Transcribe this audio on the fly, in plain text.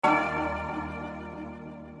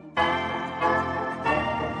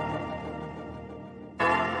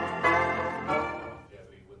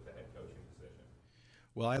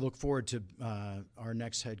Well, I look forward to our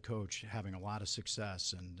next head coach having a lot of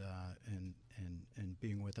success and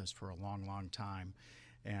being with us for a long, long time,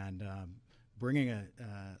 and bringing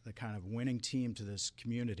the kind of winning team to this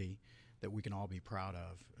community that we can all be proud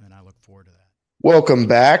of. And I look forward to that. Welcome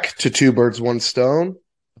back to Two Birds, One Stone,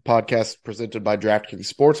 a podcast presented by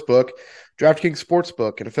DraftKings Sportsbook. DraftKings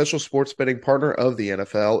Sportsbook, an official sports betting partner of the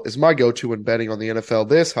NFL, is my go-to when betting on the NFL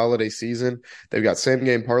this holiday season. They've got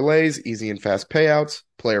same-game parlays, easy and fast payouts,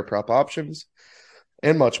 player prop options,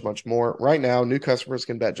 and much, much more. Right now, new customers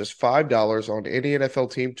can bet just $5 on any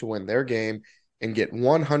NFL team to win their game and get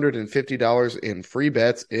 $150 in free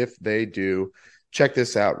bets if they do. Check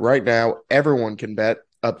this out. Right now, everyone can bet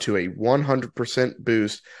up to a 100%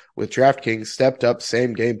 boost with DraftKings stepped-up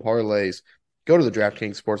same-game parlays. Go to the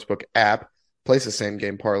DraftKings Sportsbook app, place a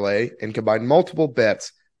same-game parlay, and combine multiple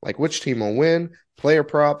bets like which team will win, player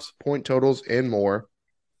props, point totals, and more.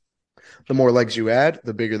 The more legs you add,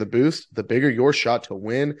 the bigger the boost, the bigger your shot to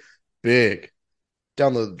win big.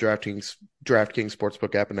 Download the DraftKings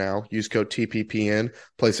Sportsbook app now. Use code TPPN.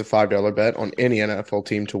 Place a $5 bet on any NFL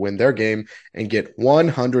team to win their game and get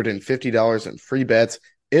 $150 in free bets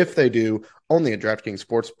if they do, only at DraftKings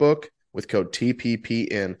Sportsbook with code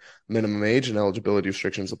TPPN. Minimum age and eligibility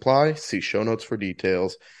restrictions apply. See show notes for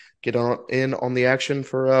details. Get on the action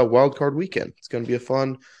for Wild Card Weekend. It's going to be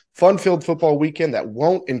a fun-filled football weekend that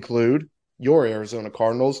won't include your Arizona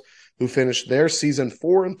Cardinals, who finished their season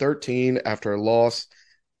 4-13 after a loss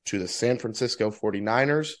to the San Francisco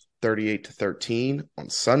 49ers, 38-13 on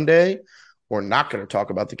Sunday. We're not going to talk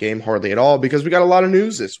about the game hardly at all because we got a lot of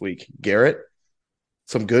news this week. Garrett,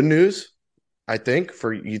 some good news, I think.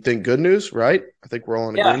 You think good news, right? I think we're all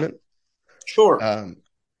in agreement. Sure.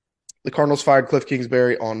 The Cardinals fired Cliff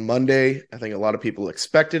Kingsbury on Monday. I think a lot of people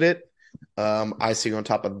expected it. Icing on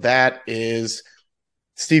top of that is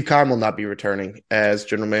Steve Keim will not be returning as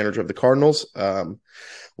general manager of the Cardinals.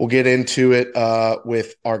 We'll get into it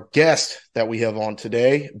with our guest that we have on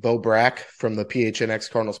today, Bo Brack from the PHNX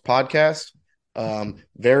Cardinals podcast.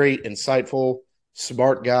 Very insightful,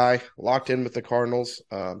 smart guy, locked in with the Cardinals.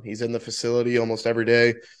 He's in the facility almost every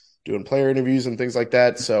day doing player interviews and things like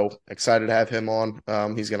that. So excited to have him on.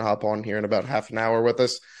 He's going to hop on here in about half an hour with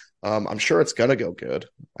us. I'm sure it's going to go good.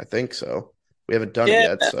 I think so. We haven't done it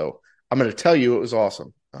yet, so I'm going to tell you it was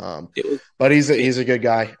awesome. But he's a good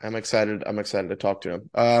guy. I'm excited to talk to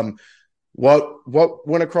him. What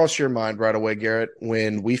went across your mind right away, Garrett,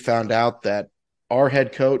 when we found out that our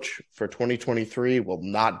head coach for 2023 will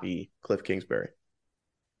not be Cliff Kingsbury?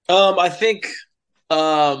 I think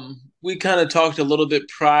we kind of talked a little bit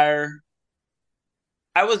prior.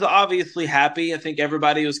 I was obviously happy. I think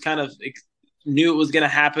everybody was kind of knew it was going to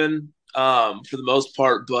happen for the most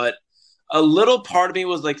part, but a little part of me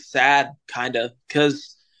was like sad, kind of,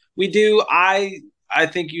 because we do. I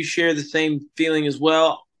think you share the same feeling as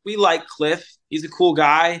well. We like Cliff. He's a cool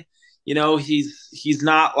guy. You know, he's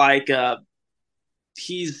not like I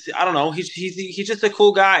don't know. He's just a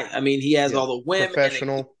cool guy. I mean, he has all the women,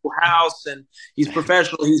 professional, and a cool house, and he's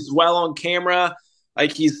professional. He's well on camera.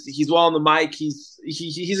 Like he's well on the mic.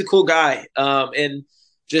 He's a cool guy. And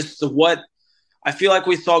just what I feel like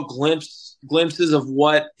we saw glimpses of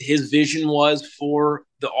what his vision was for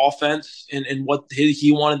the offense and what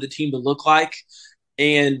he wanted the team to look like.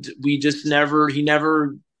 And he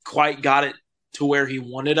never quite got it to where he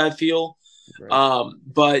wanted, I feel. Right.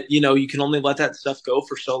 But you can only let that stuff go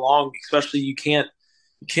for so long, especially you can't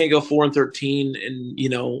go 4-13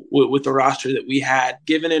 and, with the roster that we had,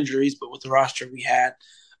 given injuries, but with the roster we had,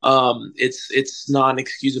 it's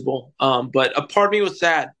non-excusable. But a part of me was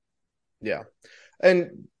sad. Yeah.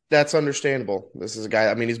 And that's understandable. This is a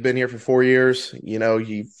guy, I mean, he's been here for 4 years.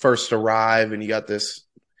 You first arrive and you got this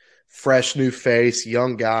fresh new face,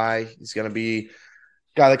 young guy. He's going to be a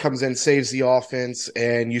guy that comes in, saves the offense,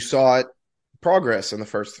 and you saw it progress in the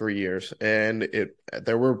first 3 years. And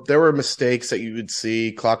there were mistakes that you would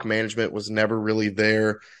see. Clock management was never really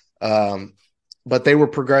there. But they were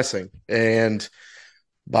progressing. And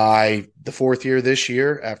by the fourth year this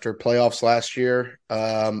year, after playoffs last year,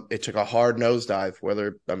 it took a hard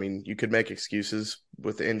nosedive. You could make excuses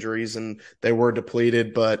with injuries and they were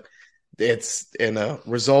depleted, but it's in a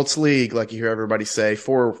results league, like you hear everybody say.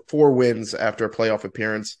 Four wins after a playoff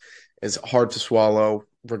appearance is hard to swallow,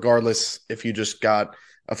 regardless if you just got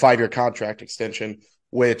a 5-year contract extension,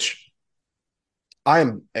 which I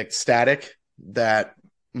am ecstatic that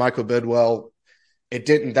Michael Bidwell, that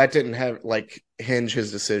didn't have hinge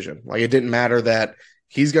his decision. It didn't matter that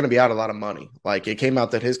he's going to be out a lot of money. It came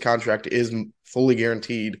out that his contract is fully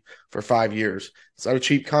guaranteed for 5 years. It's not a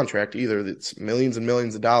cheap contract either. It's millions and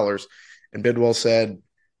millions of dollars. And Bidwell said,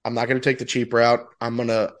 I'm not going to take the cheap route. I'm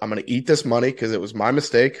gonna eat this money because it was my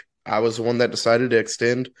mistake. I was the one that decided to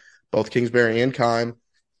extend both Kingsbury and Kime.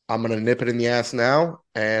 I'm gonna nip it in the ass now,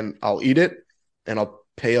 and I'll eat it, and I'll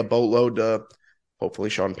pay a boatload to hopefully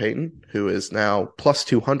Sean Payton, who is now plus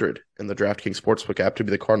 200 in the DraftKings Sportsbook app to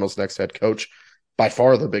be the Cardinals' next head coach. By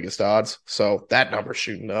far the biggest odds. So that number's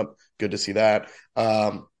shooting up. Good to see that.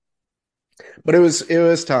 But it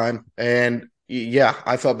was time, and yeah,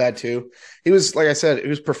 I felt bad too. He was, like I said, it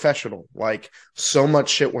was professional. Like, so much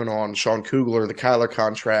shit went on. Sean Kugler, the Kyler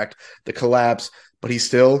contract, the collapse, but he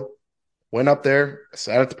still went up there,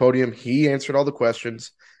 sat at the podium. He answered all the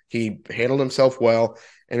questions. He handled himself well,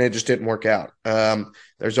 and it just didn't work out.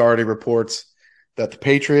 There's already reports that the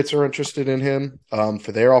Patriots are interested in him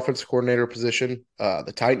for their offensive coordinator position.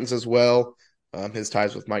 The Titans as well. His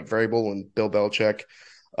ties with Mike Vrabel and Bill Belichick.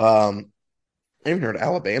 I even heard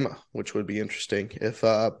Alabama, which would be interesting if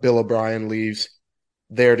Bill O'Brien leaves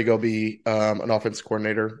there to go be an offensive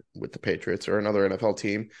coordinator with the Patriots or another NFL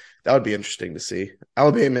team. That would be interesting to see.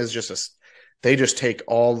 Alabama is just they just take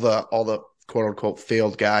all the quote unquote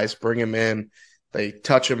failed guys, bring them in, they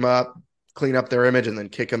touch them up, clean up their image, and then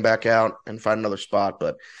kick them back out and find another spot.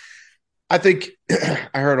 But I think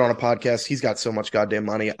I heard on a podcast he's got so much goddamn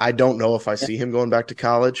money. I don't know if I see him going back to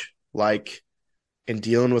college, like, and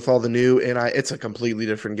dealing with all the new, and it's a completely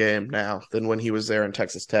different game now than when he was there in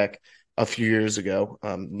Texas Tech a few years ago.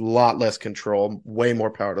 A lot less control, way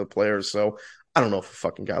more power to the players. So I don't know if a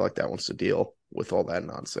fucking guy like that wants to deal with all that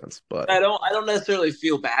nonsense. But I don't necessarily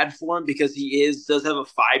feel bad for him because he does have a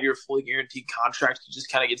 5-year fully guaranteed contract he just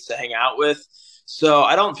kind of gets to hang out with. So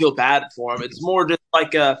I don't feel bad for him. It's more just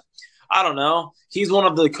like I don't know. He's one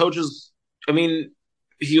of the coaches. I mean,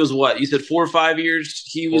 he was what? You said 4 or 5 years?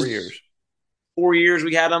 He was 4 years. 4 years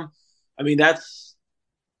we had him. I mean, that's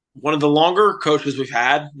one of the longer coaches we've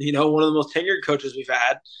had, one of the most tenured coaches we've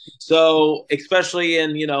had. So, especially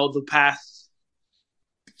in, the past,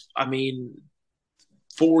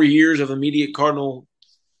 4 years of immediate Cardinal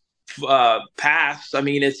past. I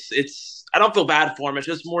mean, I don't feel bad for him. It's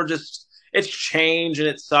just more it's change and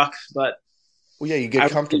it sucks, but well, yeah, you get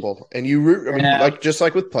comfortable and you root. I mean, like, just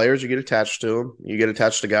like with players, you get attached to them. You get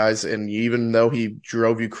attached to guys, and even though he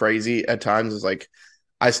drove you crazy at times, it's like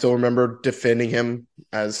I still remember defending him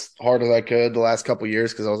as hard as I could the last couple of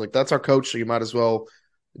years because I was like, "That's our coach, so you might as well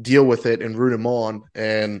deal with it and root him on."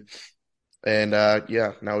 And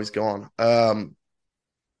yeah, now he's gone.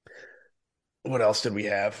 What else did we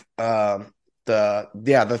have?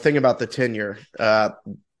 The thing about the tenure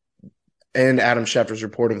and Adam Schefter's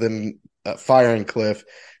report of them firing Cliff.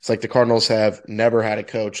 It's like the Cardinals have never had a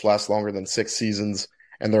coach last longer than 6 seasons,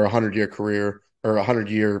 and they're 100-year career or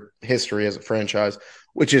 100-year history as a franchise,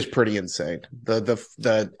 which is pretty insane.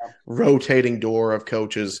 The rotating door of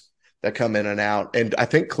coaches that come in and out, and I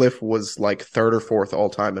think Cliff was like 3rd or 4th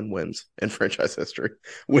all time in wins in franchise history,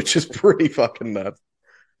 which is pretty fucking nuts.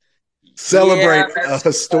 Celebrate a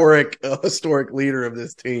historic leader of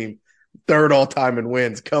this team, 3rd all time in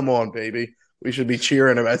wins. Come on, baby. We should be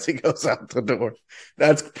cheering him as he goes out the door.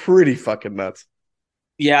 That's pretty fucking nuts.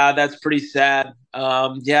 Yeah, that's pretty sad.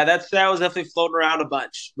 That stat was definitely floating around a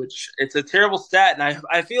bunch, which it's a terrible stat. And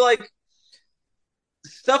I feel like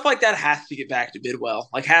stuff like that has to get back to Bidwell.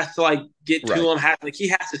 Like, has to, like, get to him. He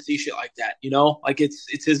has to see shit like that, Like,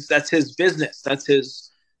 that's his business. That's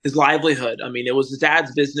his livelihood. I mean, it was his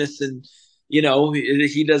dad's business, and, he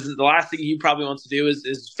doesn't – the last thing he probably wants to do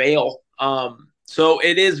is fail. So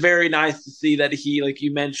it is very nice to see that he, like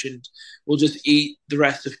you mentioned, will just eat the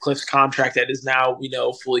rest of Cliff's contract that is now,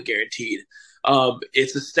 fully guaranteed.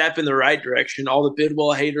 It's a step in the right direction. All the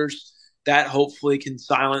Bidwell haters, that hopefully can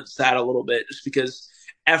silence that a little bit, just because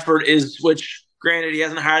effort is, which granted, he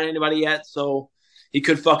hasn't hired anybody yet, so he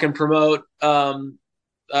could fucking promote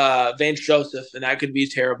Vance Joseph, and that could be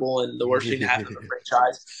terrible and the worst thing to happen in the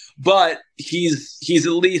franchise. But he's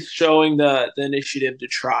at least showing the initiative to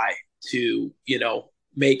try to,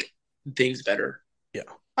 make things better. Yeah.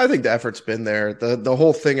 I think the effort's been there. The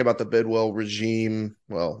whole thing about the Bidwell regime,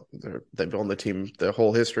 well, they've owned the team their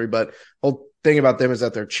whole history, but the whole thing about them is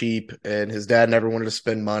that they're cheap, and his dad never wanted to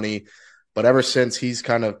spend money. But ever since he's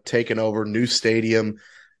kind of taken over, new stadium,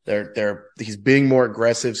 he's being more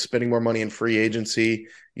aggressive, spending more money in free agency.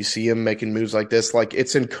 You see him making moves like this. Like,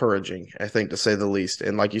 it's encouraging, I think, to say the least.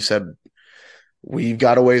 And like you said, we've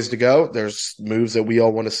got a ways to go. There's moves that we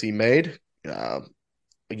all want to see made.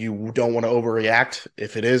 You don't want to overreact.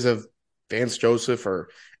 If it is of Vance Joseph or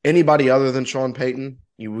anybody other than Sean Payton,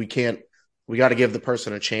 we got to give the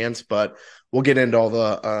person a chance. But we'll get into all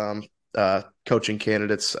the coaching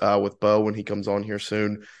candidates with Bo when he comes on here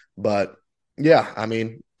soon. But yeah, I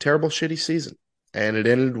mean, terrible, shitty season. and it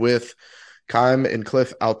ended with Kime and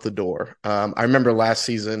Cliff out the door. I remember last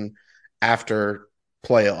season after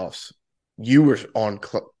playoffs, you were on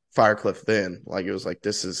Fire Cliff then. Like, it was like,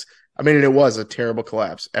 this is – I mean, it was a terrible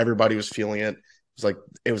collapse. Everybody was feeling it.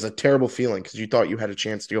 It was a terrible feeling because you thought you had a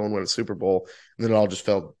chance to go and win a Super Bowl, and then it all just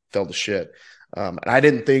fell to shit. And I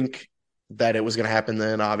didn't think that it was going to happen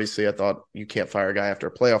then. Obviously, I thought you can't fire a guy after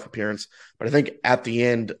a playoff appearance. But I think at the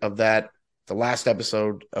end of that, the last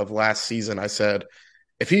episode of last season, I said,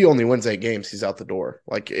 if he only wins 8 games, he's out the door.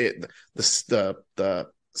 Like, the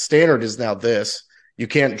standard is now this. You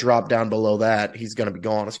can't drop down below that. He's going to be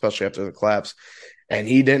gone, especially after the collapse. And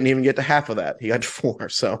he didn't even get to half of that. He got 4.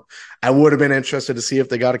 So I would have been interested to see if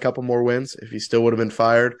they got a couple more wins, if he still would have been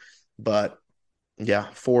fired. But, yeah,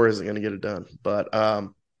 4 isn't going to get it done. But I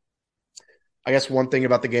guess one thing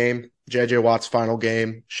about the game, J.J. Watt's final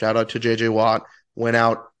game, shout out to J.J. Watt, went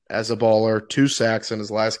out as a baller, 2 sacks in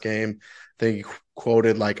his last game. I think he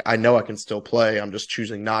quoted, like, I know I can still play. I'm just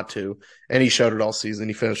choosing not to. And he showed it all season.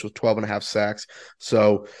 He finished with 12.5 sacks.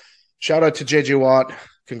 So shout out to J.J. Watt.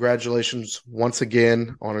 Congratulations once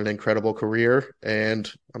again on an incredible career. And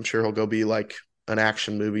I'm sure he'll go be like an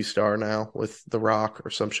action movie star now with The Rock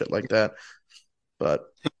or some shit like that. But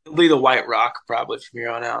he'll be the White Rock probably from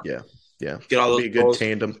here on out. Yeah. Get all those be a good goals.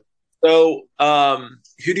 tandem. So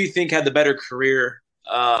who do you think had the better career,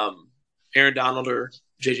 Aaron Donald or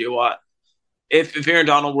J.J. Watt? If Aaron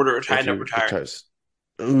Donald were to retire, end up retiring.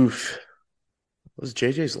 Oof. Was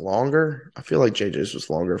JJ's longer? I feel like JJ's was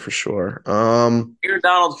longer for sure. Aaron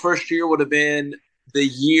Donald's first year would have been the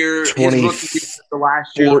year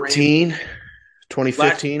 2014,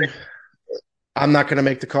 2015. I'm not going to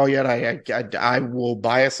make the call yet. I will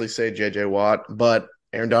biasly say JJ Watt, but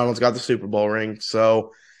Aaron Donald's got the Super Bowl ring,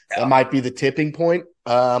 so that might be the tipping point.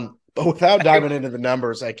 But without diving into the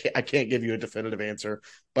numbers, I can't give you a definitive answer.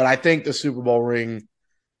 But I think the Super Bowl ring,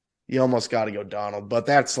 you almost got to go Donald. But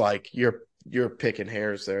that's like you're picking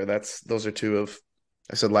hairs there. Those are two of,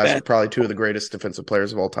 I said last week, probably two of the greatest defensive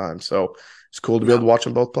players of all time. So it's cool to be able to watch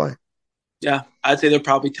them both play. Yeah, I'd say they're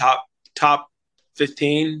probably top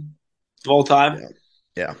 15 of all time.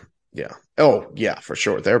 Yeah. Oh yeah, for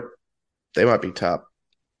sure. They might be top.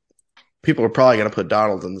 People are probably going to put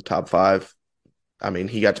Donald in the top 5. I mean,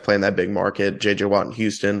 he got to play in that big market. J.J. Watt in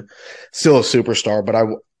Houston, still a superstar, but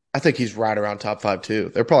I think he's right around top 5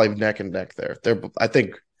 too. They're probably neck and neck there. I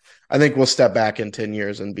think we'll step back in 10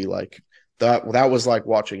 years and be like, that was like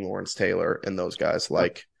watching Lawrence Taylor and those guys.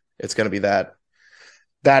 Like, it's going to be that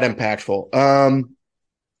impactful.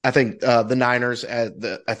 I think the Niners, I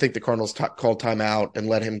think the Cardinals called timeout and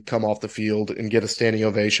let him come off the field and get a standing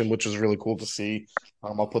ovation, which was really cool to see.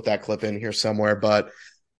 I'll put that clip in here somewhere, but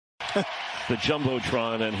the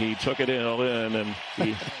Jumbotron, and he took it all in, and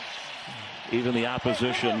even the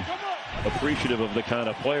opposition appreciative of the kind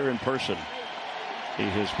of player in person he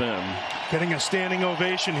has been. Getting a standing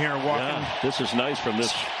ovation here, walking. Yeah, this is nice from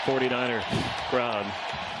this 49er crowd.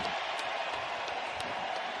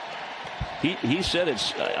 He said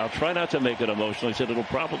I'll try not to make it emotional. He said it'll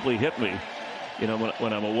probably hit me,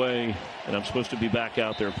 when I'm away and I'm supposed to be back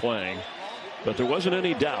out there playing. But there wasn't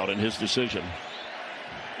any doubt in his decision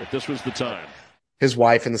that this was the time. His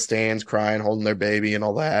wife in the stands crying, holding their baby and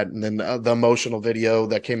all that. And then the emotional video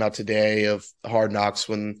that came out today of Hard Knocks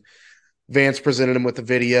when Vance presented him with a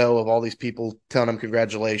video of all these people telling him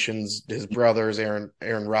congratulations, his brothers, Aaron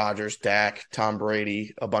Rodgers, Dak, Tom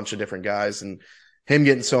Brady, a bunch of different guys, and him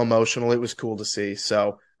getting so emotional. It was cool to see.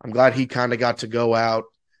 So I'm glad he kind of got to go out,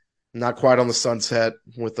 not quite on the sunset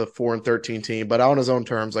with the 4-13 team, but on his own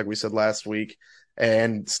terms, like we said last week,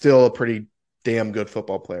 and still a pretty damn good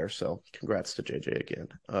football player. So congrats to JJ again.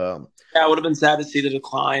 Yeah, it would have been sad to see the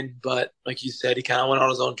decline, but like you said, he kind of went on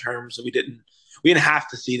his own terms, so we didn't have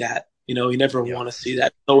to see that. You never want to see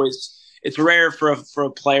that. It's rare for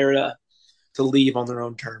a player to leave on their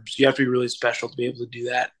own terms. You have to be really special to be able to do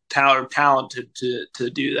that. Talented to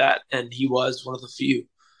do that, and he was one of the few.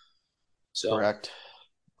 So correct.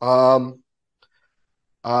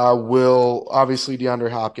 Will obviously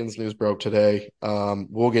DeAndre Hopkins news broke today.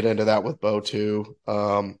 We'll get into that with Bo too.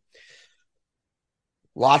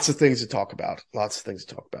 Lots of things to talk about.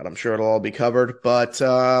 I'm sure it'll all be covered, but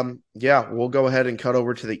yeah, we'll go ahead and cut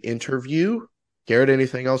over to the interview. Garrett,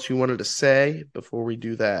 anything else you wanted to say before we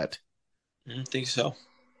do that? I don't think so.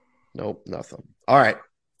 Nope, nothing. All right.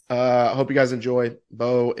 I hope you guys enjoy.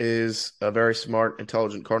 Bo is a very smart,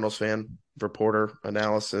 intelligent Cardinals fan, reporter,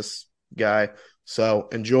 analysis guy. So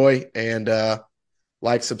enjoy and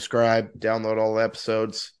like, subscribe, download all the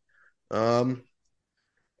episodes. And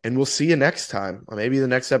we'll see you next time. Maybe the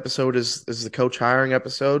next episode is the coach hiring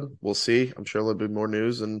episode. We'll see. I'm sure there'll be more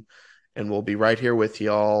news and and we'll be right here with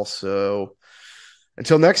y'all. So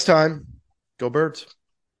until next time, go Birds.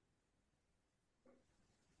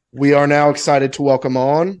 We are now excited to welcome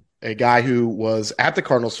on a guy who was at the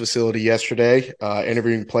Cardinals facility yesterday,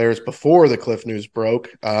 interviewing players before the Cliff news broke.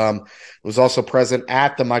 Was also present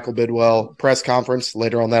at the Michael Bidwell press conference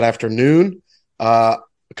later on that afternoon.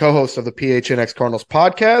 Co-host of the PHNX Cardinals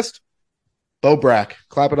podcast, Bo Brack.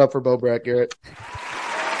 Clap it up for Bo Brack, Garrett.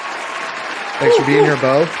 Thanks for being here,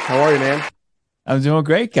 Bo. How are you, man? I'm doing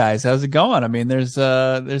great, guys. How's it going? I mean, there's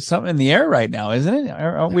something in the air right now, isn't it?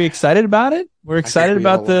 Aren't we excited about it? We're excited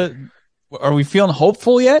about are we feeling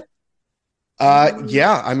hopeful yet?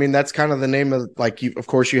 Yeah. I mean, that's kind of the name of, like, of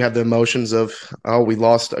course you have the emotions of, oh, we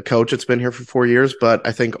lost a coach that's been here for 4 years, but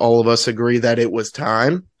I think all of us agree that it was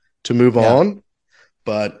time to move on.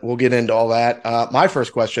 But we'll get into all that. My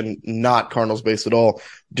first question, not Cardinals based at all.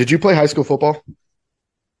 Did you play high school football?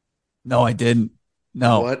 No, I didn't.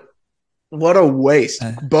 No. What a waste.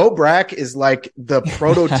 Bo Brack is like the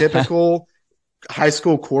prototypical high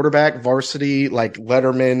school quarterback, varsity, like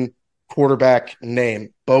Letterman quarterback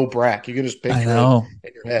name. Bo Brack. You can just picture it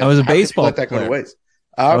in your head. I was a baseball let that player. go to waste.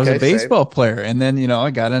 I was a baseball player, and then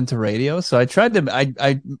I got into radio, so I tried to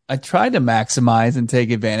maximize and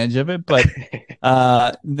take advantage of it. But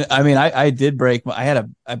I mean, I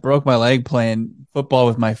broke my leg playing football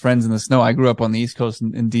with my friends in the snow. I grew up on the East Coast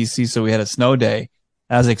in DC, so we had a snow day.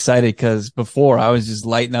 I was excited because before I was just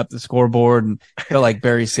lighting up the scoreboard and felt like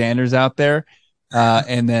Barry Sanders out there.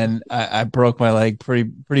 And then I broke my leg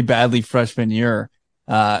pretty badly freshman year.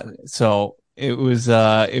 So it was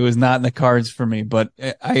not in the cards for me, but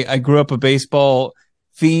I grew up a baseball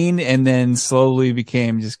fiend and then slowly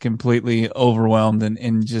became just completely overwhelmed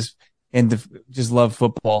and just love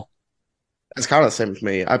football. It's kind of the same with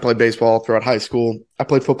me. I played baseball throughout high school. I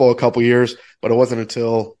played football a couple years, but it wasn't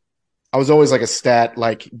until I was always like a stat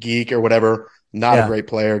like geek or whatever. Not a great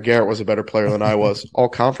player. Garrett was a better player than I was. All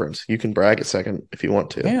conference. You can brag a second if you want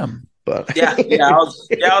to. Damn. But I was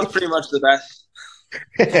pretty much the best.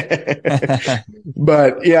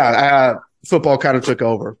 But yeah, football kind of took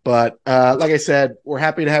over. But like I said, we're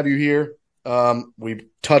happy to have you here. We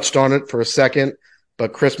touched on it for a second,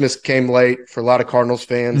 but Christmas came late for a lot of Cardinals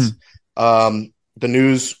fans. The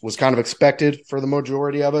news was kind of expected for the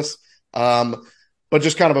majority of us. But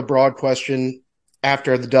just kind of a broad question.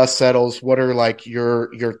 After the dust settles, what are like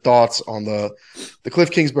your thoughts on the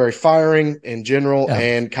Cliff Kingsbury firing in general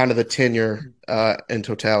and kind of the tenure in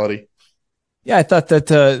totality? Yeah, I thought that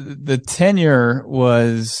the tenure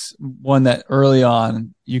was one that early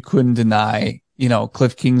on you couldn't deny.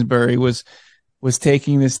 Cliff Kingsbury was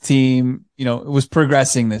taking this team, it was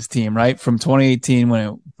progressing this team, right? From 2018 when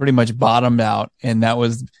it pretty much bottomed out, and that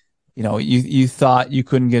was you thought you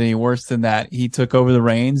couldn't get any worse than that. He took over the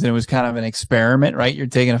reins and it was kind of an experiment, right? You're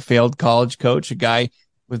taking a failed college coach, a guy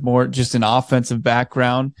with more just an offensive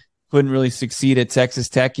background, couldn't really succeed at Texas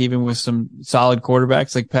Tech, even with some solid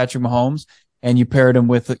quarterbacks like Patrick Mahomes. And you paired him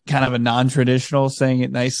with kind of a non-traditional, saying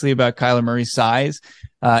it nicely about Kyler Murray's size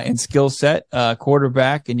and skill set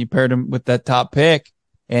quarterback. And you paired him with that top pick.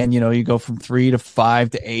 And, you go from 3 to 5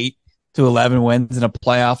 to 8. to 11 wins and a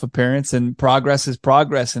playoff appearance, and progress is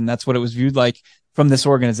progress. And that's what it was viewed like from this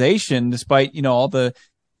organization, despite, all the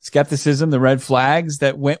skepticism, the red flags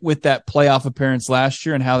that went with that playoff appearance last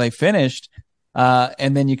year and how they finished.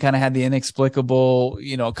 And then you kind of had the inexplicable,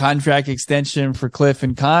 contract extension for Cliff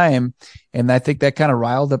and Keim. And I think that kind of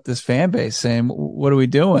riled up this fan base saying, what are we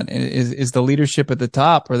doing? Is the leadership at the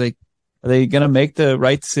top? Are they going to make the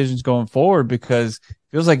right decisions going forward? Because it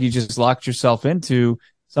feels like you just locked yourself into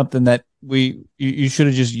something that you should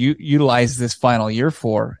have just utilized this final year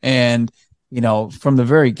for. And, from the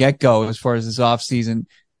very get-go, as far as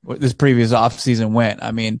this previous offseason went,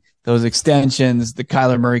 I mean, those extensions, the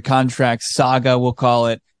Kyler Murray contract saga, we'll call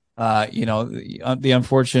it, the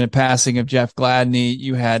unfortunate passing of Jeff Gladney.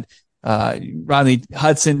 You had Rodney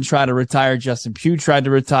Hudson try to retire. Justin Pugh tried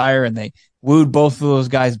to retire, and they wooed both of those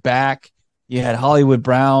guys back. You had Hollywood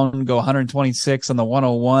Brown go 126 on the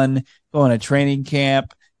 101, going to training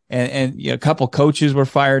camp. And a couple coaches were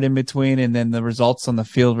fired in between, and then the results on the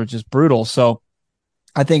field were just brutal. So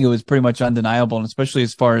I think it was pretty much undeniable, and especially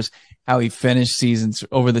as far as how he finished seasons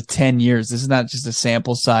over the 10 years. This is not just a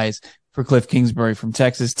sample size for Cliff Kingsbury from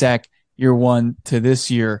Texas Tech year one to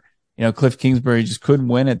this year. Cliff Kingsbury just couldn't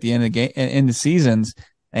win at the end of the seasons,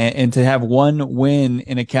 and to have one win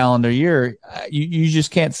in a calendar year, you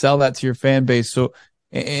just can't sell that to your fan base. So,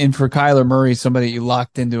 and for Kyler Murray, somebody you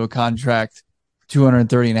locked into a contract,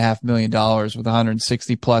 $230.5 million with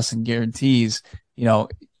 160 plus in guarantees,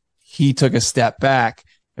 he took a step back.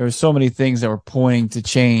 There were so many things that were pointing to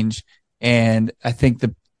change. And I think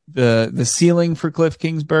the ceiling for Cliff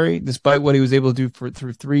Kingsbury, despite what he was able to do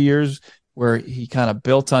through 3 years, where he kind of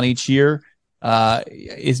built on each year,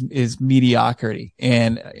 is mediocrity.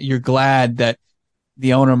 And you're glad that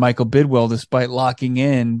the owner, Michael Bidwell, despite locking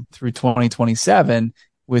in through 2027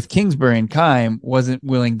 with Kingsbury and Keim, wasn't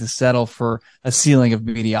willing to settle for a ceiling of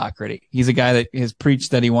mediocrity. He's a guy that has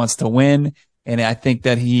preached that he wants to win. And I think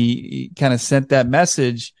that he kind of sent that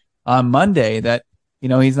message on Monday that,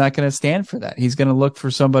 he's not going to stand for that. He's going to look for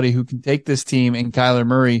somebody who can take this team and Kyler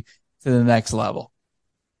Murray to the next level.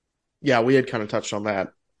 Yeah, we had kind of touched on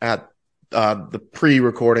that at the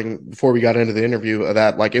pre-recording before we got into the interview of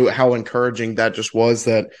that, how encouraging that just was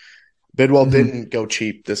that Bidwell didn't go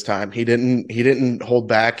cheap this time. He didn't hold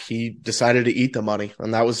back. He decided to eat the money.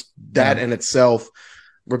 And that was that in itself,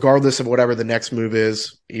 regardless of whatever the next move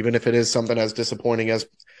is, even if it is something as disappointing as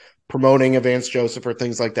promoting Vance Joseph or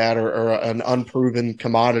things like that, or an unproven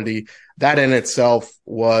commodity, that in itself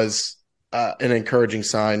was an encouraging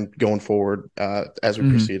sign going forward as we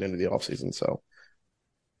proceed into the offseason. So,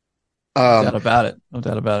 no doubt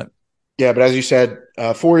about it. Yeah, but as you said,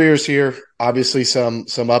 4 years here, obviously some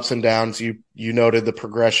ups and downs. You noted the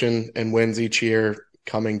progression in wins each year,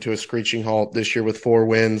 coming to a screeching halt this year with 4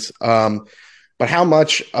 wins. But how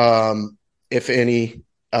much, if any,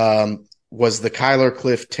 was the Kyler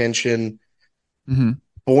Cliff tension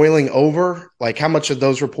boiling over? Like, how much of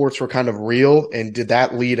those reports were kind of real, and did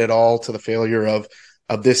that lead at all to the failure of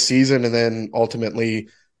this season and then ultimately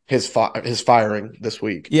his firing this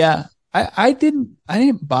week? Yeah. I didn't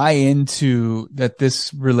buy into that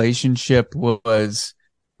this relationship was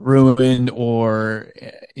ruined or,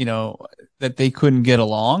 that they couldn't get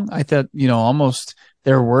along. I thought, almost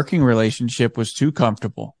their working relationship was too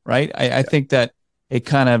comfortable, right? I think that it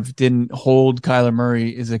kind of didn't hold Kyler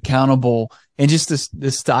Murray as accountable, and just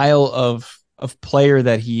the style of player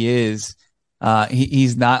that he is.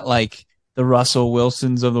 He's not like the Russell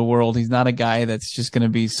Wilsons of the world. He's not a guy that's just going to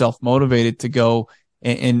be self-motivated to go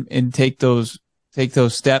and take those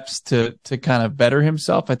steps to kind of better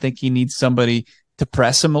himself. I think he needs somebody to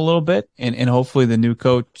press him a little bit, and hopefully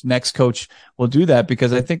the next coach will do that,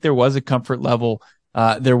 because I think there was a comfort level.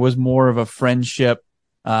 There was more of a friendship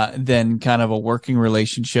than kind of a working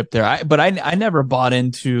relationship there. But I never bought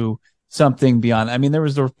into something beyond. I mean, there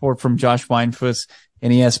was the report from Josh Weinfuss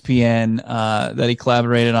and ESPN that he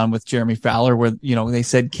collaborated on with Jeremy Fowler, where they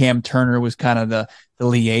said Cam Turner was kind of the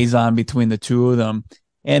liaison between the two of them.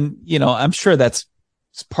 And I'm sure that's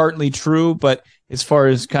partly true, but as far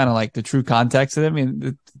as kind of like the true context of it, I mean,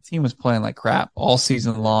 the team was playing like crap all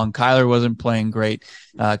season long. Kyler wasn't playing great.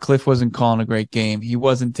 Cliff wasn't calling a great game. He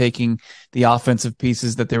wasn't taking the offensive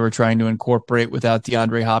pieces that they were trying to incorporate without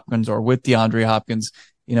DeAndre Hopkins, or with DeAndre Hopkins,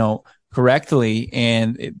 correctly.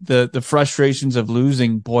 And the frustrations of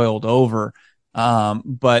losing boiled over.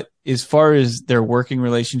 But as far as their working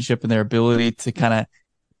relationship and their ability to kind of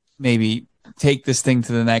maybe take this thing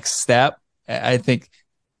to the next step, I think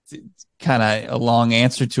kind of a long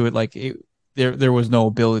answer to it. Like there was no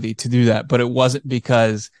ability to do that, but it wasn't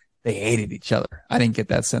because they hated each other. I didn't get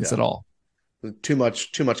that sense at all. Too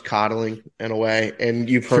much coddling in a way. And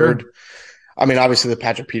you've heard, I mean, obviously the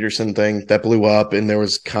Patrick Peterson thing that blew up, and there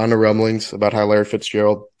was kind of rumblings about how Larry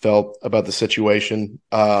Fitzgerald felt about the situation.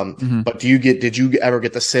 But did you ever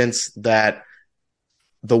get the sense that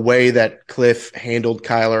the way that Cliff handled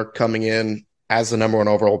Kyler coming in as the number 1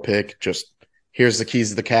 overall pick, just here's the keys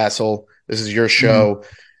to the castle, this is your show.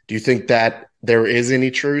 Do you think that there is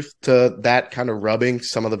any truth to that kind of rubbing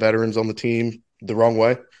some of the veterans on the team the wrong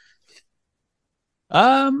way?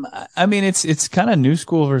 I mean, it's kind of new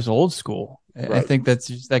school versus old school. Right. I think that's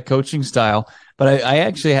just that coaching style, but I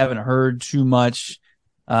actually haven't heard too much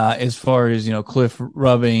as far as, Cliff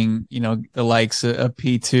rubbing, the likes of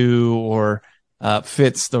P2 or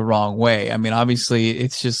Fitz the wrong way. I mean, obviously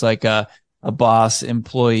it's just like a boss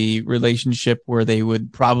employee relationship where they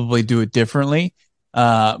would probably do it differently.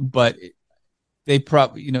 But they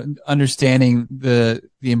probably, understanding the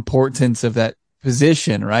importance of that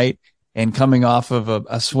position, right? And coming off of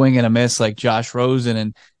a swing and a miss like Josh Rosen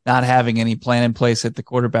and not having any plan in place at the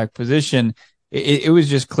quarterback position, it was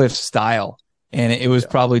just Cliff's style, and it was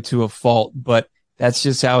probably to a fault, but that's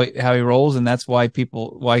just how he rolls. And that's why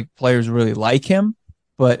players really like him.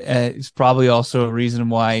 But it's probably also a reason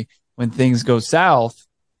why when things go south,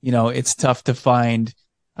 it's tough to find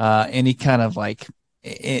any kind of like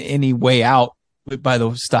any way out by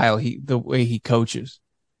the way he coaches.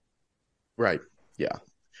 Right. Yeah.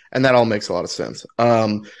 And that all makes a lot of sense.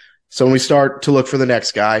 So when we start to look for the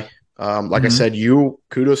next guy, like I said,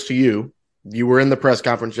 kudos to you. You were in the press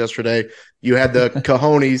conference yesterday. You had the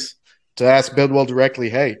cojones to ask Bidwell directly,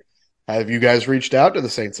 hey, Have you guys reached out to the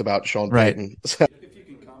Saints about Sean Payton? If you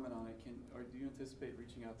can comment on it, or do you anticipate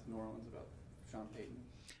reaching out to New Orleans about Sean Payton?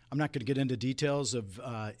 I'm not going to get into details of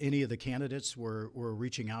any of the candidates we're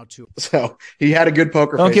reaching out to. So he had a good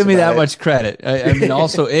poker face. Don't give me that much credit. I mean,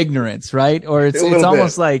 also ignorance, right? Or it's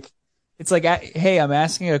almost like, hey, I'm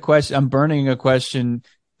asking a question. I'm burning a question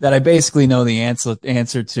that I basically know the answer to.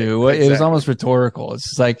 Exactly. It was almost rhetorical. It's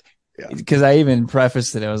just like, because I even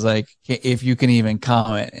prefaced it. I was like, if you can even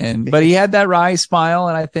comment. But he had that wry smile.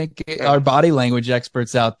 And I think our body language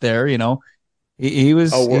experts out there, he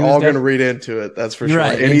was. Oh, we're all going to read into it. That's for sure.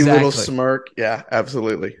 Right, Any little smirk. Yeah,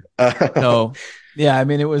 absolutely. So, yeah, I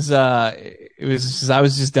mean, it was I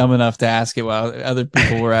was just dumb enough to ask it while other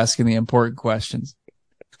people were asking the important questions.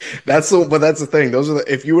 But that's the thing.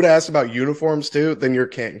 If you would ask about uniforms too, then you're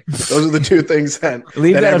king. Those are the two things that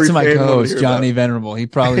leave that up to my co-host Johnny Venerable. He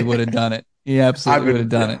probably would have done it. He absolutely would have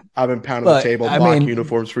done it. I've been pounding the table block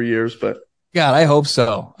uniforms for years, but God, I hope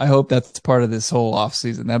so. I hope that's part of this whole off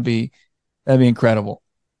season. That'd be incredible.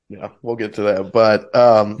 Yeah, we'll get to that. But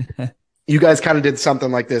you guys kind of did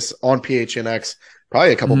something like this on PHNX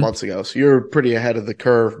probably a couple months ago, so you're pretty ahead of the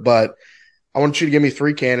curve. But I want you to give me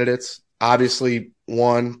 3 candidates. Obviously,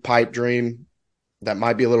 one pipe dream that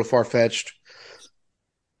might be a little far-fetched.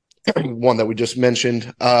 One that we just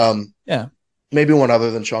mentioned. Maybe one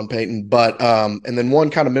other than Sean Payton. But and then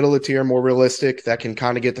one kind of middle of the tier, more realistic, that can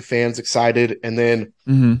kind of get the fans excited. And then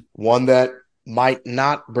one that might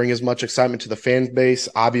not bring as much excitement to the fan base.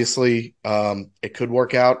 Obviously, it could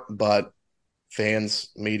work out, but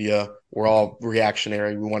fans, media, we're all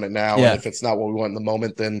reactionary. We want it now. And if it's not what we want in the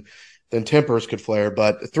moment, then tempers could flare.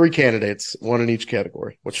 But 3 candidates, one in each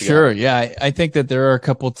category. What you got? Yeah. I think that there are a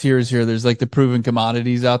couple tiers here. There's like the proven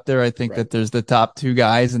commodities out there. I think that there's the top 2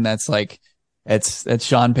 guys, and that's like that's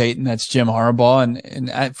Sean Payton, that's Jim Harbaugh,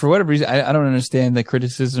 and for whatever reason, I don't understand the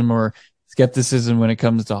criticism or skepticism when it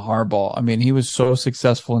comes to Harbaugh. I mean, he was so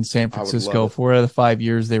successful in San Francisco. 4 out of the 5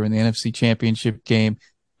 years they were in the NFC Championship game.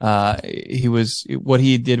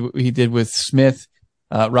 He did with Smith.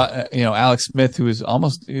 Alex Smith, who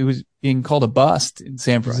was being called a bust in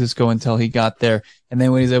San Francisco until he got there. And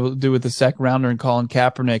then when he's able to do with the second rounder and Colin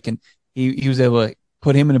Kaepernick, and he was able to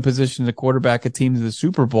put him in a position to quarterback a team to the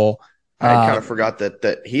Super Bowl. I kind of forgot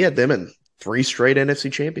that he had them in 3 straight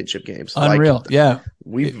NFC Championship games. Unreal. If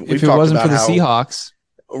it wasn't for the Seahawks.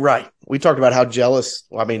 Right. We talked about how jealous,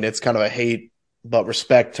 I mean, it's kind of a hate but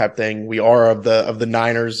respect type thing we are of the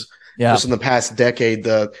Niners. Just in the past decade,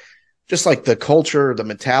 just like the culture, the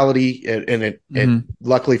mentality, and it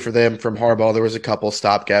luckily for them, from Harbaugh, there was a couple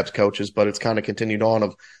stopgaps coaches, but it's kind of continued on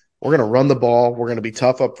of, we're going to run the ball, we're going to be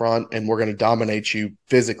tough up front, and we're going to dominate you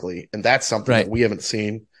physically. And that's something that we haven't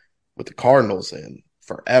seen with the Cardinals in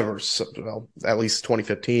forever, at least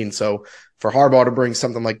 2015. So for Harbaugh to bring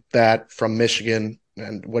something like that from Michigan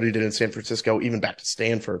and what he did in San Francisco, even back to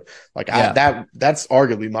Stanford, that's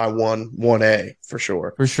arguably my 1A for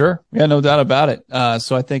sure. For sure. Yeah, no doubt about it.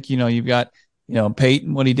 So I think, you've got,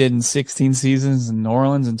 Peyton, what he did in 16 seasons in New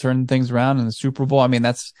Orleans and turning things around in the Super Bowl. I mean,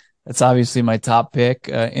 that's obviously my top pick.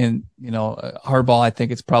 And, Harbaugh, I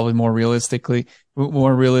think it's probably more realistic. He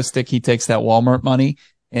takes that Walmart money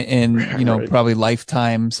and probably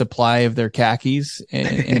lifetime supply of their khakis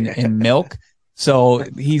and milk. So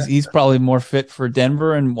he's probably more fit for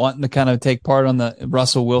Denver and wanting to kind of take part on the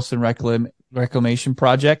Russell Wilson reclamation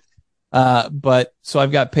project. But so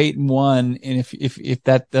I've got Peyton 1, and if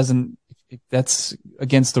that's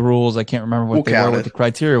against the rules, I can't remember what the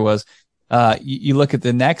criteria was. You look at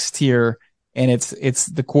the next tier, and it's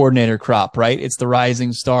the coordinator crop, right? It's the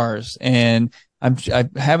rising stars, and I'm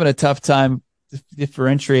having a tough time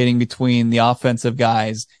differentiating between the offensive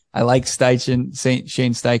guys. I like Shane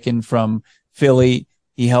Steichen from Philly.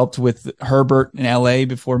 He helped with Herbert in LA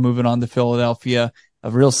before moving on to Philadelphia. A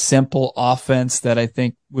real simple offense that I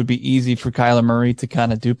think would be easy for Kyler Murray to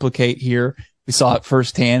kind of duplicate here. We saw it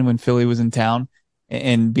firsthand when Philly was in town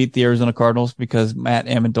and beat the Arizona Cardinals because Matt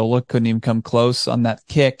Amendola couldn't even come close on that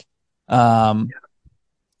kick.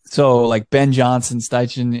 So like Ben Johnson,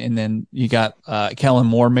 Steichen, and then you got Kellen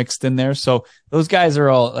Moore mixed in there. So those guys are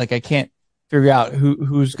all like, I can't figure out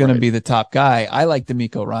who's going to be the top guy. I like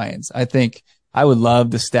D'Amico Ryans. I think I would love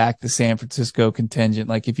to stack the San Francisco contingent.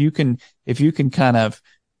 Like if you can kind of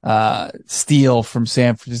steal from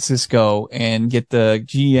San Francisco and get the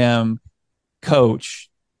GM coach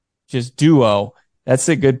just duo, that's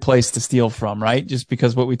a good place to steal from, right? Just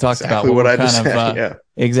because what we talked about,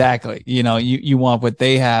 exactly. You want what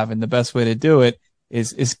they have, and the best way to do it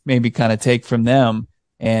is maybe kind of take from them.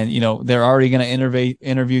 And, they're already going to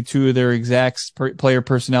interview 2 of their execs, player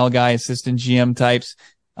personnel guy, assistant GM types.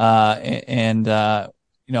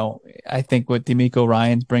 I think what D'Amico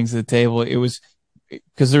Ryans brings to the table, it was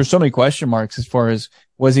because there's so many question marks as far as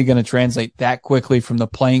was he going to translate that quickly from the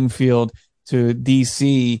playing field to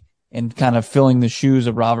DC and kind of filling the shoes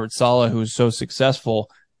of Robert Saleh, who was so successful.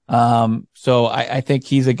 So I think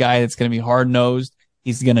he's a guy that's going to be hard nosed.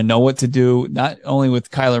 He's going to know what to do, not only with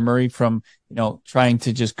Kyler Murray from, trying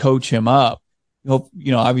to just coach him up.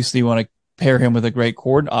 Obviously you want to pair him with a great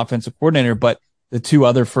offensive coordinator, but the two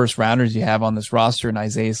other first rounders you have on this roster, and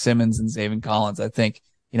Isaiah Simmons and Zaven Collins, I think,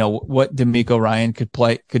 what D'Amico Ryan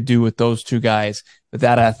could do with those two guys with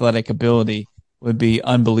that athletic ability would be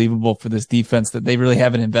unbelievable for this defense that they really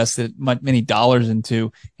haven't invested many dollars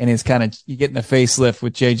into. And it's kind of, you getting a facelift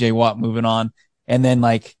with JJ Watt moving on. And then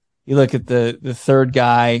you look at the third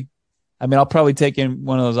guy. I mean, I'll probably take in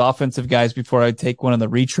one of those offensive guys before I take one of the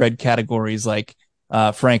retread categories like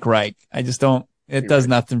Frank Reich. I just don't, it does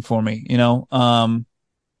nothing for me,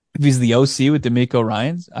 if he's the OC with D'Amico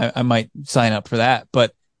Ryans, I might sign up for that.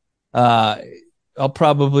 But I'll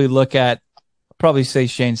probably say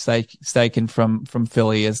Shane Steichen from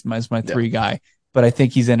Philly as my three guy, but I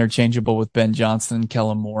think he's interchangeable with Ben Johnson and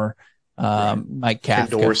Kellen Moore, Mike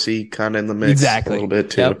Kafka. And Dorsey kind of in the mix exactly. a little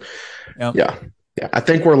bit too. Yep. Yeah. I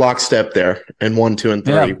think we're lockstep there in 1, 2, and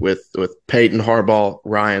 3 with Peyton, Harbaugh,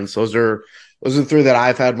 Ryans. Those are three that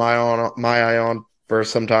I've had my eye on for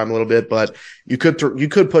some time a little bit, but you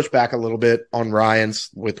could push back a little bit on Ryans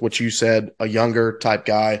with what you said, a younger type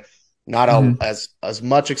guy, not as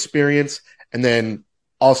much experience. And then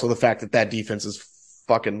also the fact that defense is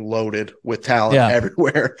fucking loaded with talent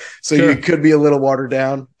everywhere. So you could be a little watered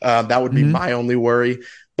down. That would be my only worry.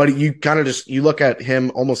 But you kind of you look at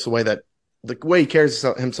him almost the way he carries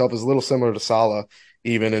himself is a little similar to Saleh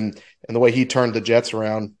even. And the way he turned the Jets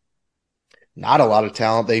around, not a lot of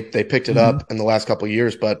talent. They picked it up in the last couple of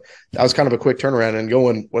years, but that was kind of a quick turnaround and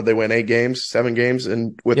going, what they win 8 games, 7 games.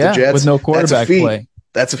 And with the Jets, with no quarterback play,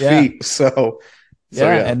 that's a feat. So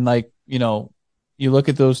and you look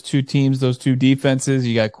at those two teams, those two defenses.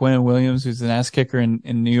 You got Quinnen Williams, who's an ass kicker in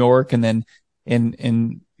New York, and then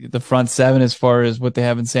in the front seven, as far as what they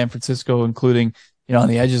have in San Francisco, including on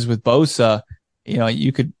the edges with Bosa.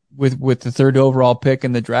 You could with the 3rd overall pick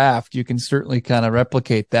in the draft, you can certainly kind of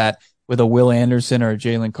replicate that with a Will Anderson or a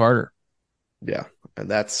Jalen Carter. Yeah, and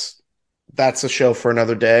that's a show for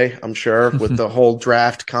another day, I'm sure. With the whole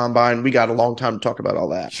draft combine, we got a long time to talk about all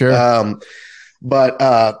that. Sure.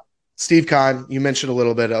 But Steve Keim, you mentioned a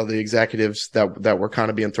little bit of the executives that were kind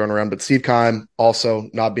of being thrown around, but Steve Keim also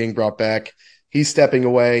not being brought back. He's stepping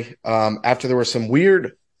away after there were some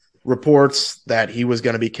weird reports that he was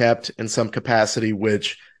going to be kept in some capacity,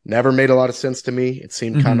 which never made a lot of sense to me. It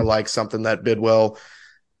seemed kind of like something that Bidwell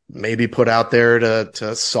maybe put out there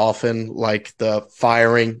to soften the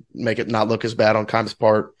firing, make it not look as bad on Keim's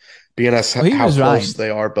part, being as how close they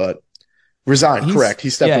are, but resigned. Correct. He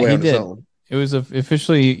stepped away on his own. It was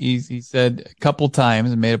officially, he said a couple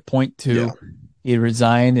times and made a point to, he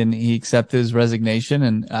resigned and he accepted his resignation.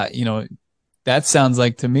 And, that sounds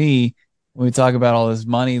like to me, when we talk about all this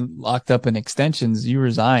money locked up in extensions, you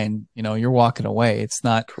resign, you're walking away. It's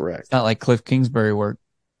not correct. It's not like Cliff Kingsbury, where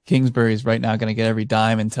Kingsbury is right now going to get every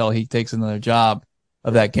dime until he takes another job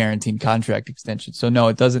of that guaranteed contract extension. So no,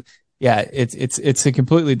 it doesn't. Yeah. It's a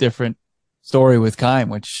completely different story with Keim,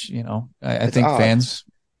 which, I think odd. Fans,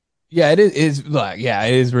 it is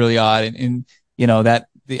really odd. And that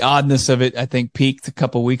the oddness of it, I think, peaked a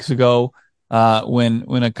couple weeks ago,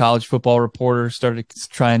 when a college football reporter started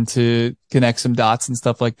trying to connect some dots and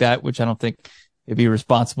stuff like that, which I don't think it'd be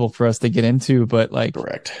responsible for us to get into, but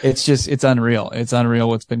correct. It's unreal. It's unreal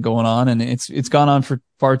what's been going on. And it's gone on for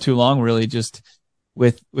far too long, really, just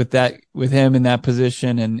with him in that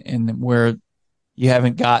position and where you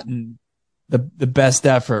haven't gotten the best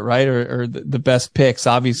effort, right? Or the best picks,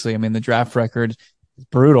 obviously. I mean, the draft record is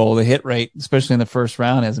brutal. The hit rate, especially in the first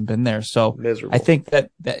round, hasn't been there. So miserable. I think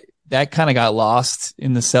that kind of got lost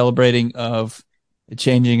in the celebrating of the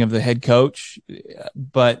changing of the head coach.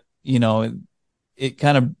 But, it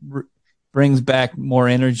kind of brings back more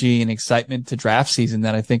energy and excitement to draft season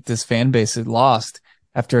that I think this fan base had lost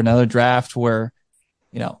after another draft where,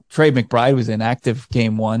 Trey McBride was inactive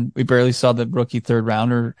game 1. We barely saw the rookie 3rd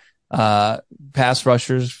rounder pass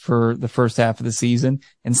rushers for the first half of the season,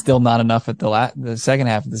 and still not enough at the second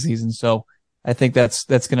half of the season. So I think that's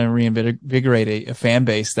going to reinvigorate a fan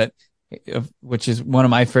base which is one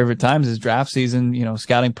of my favorite times is draft season,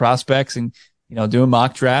 scouting prospects and, doing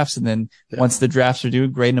mock drafts. And then once the drafts are due,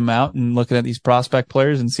 grading them out and looking at these prospect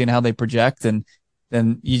players and seeing how they project. And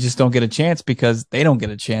then you just don't get a chance because they don't get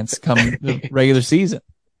a chance come the regular season.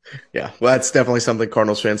 Yeah. Well, that's definitely something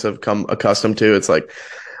Cardinals fans have come accustomed to. It's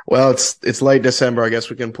Well, it's late December. I guess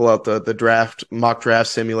we can pull out the mock draft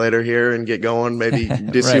simulator here and get going. Maybe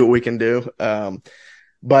just see Right. what we can do.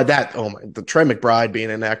 But the Trey McBride being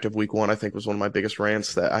inactive week 1, I think was one of my biggest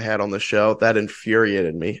rants that I had on the show. That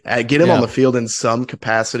infuriated me. Get him on the field in some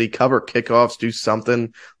capacity, cover kickoffs, do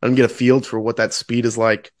something. Let him get a field for what that speed is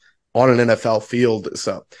like on an NFL field.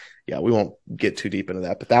 So, yeah, we won't get too deep into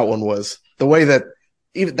that. But that one was the way that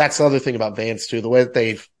even that's the other thing about Vance too, the way that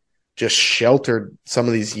they've just sheltered some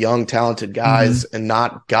of these young, talented guys and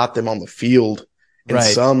not got them on the field in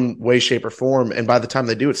some way, shape, or form. And by the time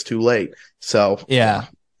they do, it's too late. So, yeah,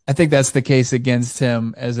 I think that's the case against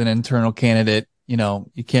him as an internal candidate. You know,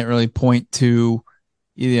 you can't really point to,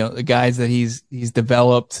 the guys that he's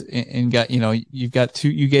developed and got,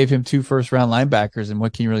 you gave him 2 first-round linebackers, and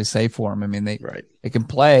what can you really say for him? I mean, they can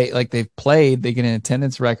play like they've played. They get an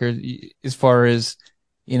attendance record. As far as,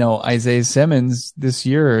 Isaiah Simmons this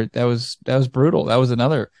year, that was brutal. That was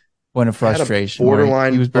another point of frustration.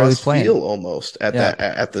 Borderline he was barely playing almost at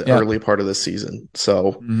the early part of the season.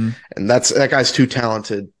 So, and that guy's too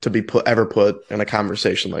talented to be ever put in a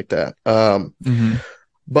conversation like that.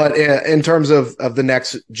 But in terms of the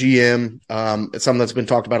next GM, it's something that's been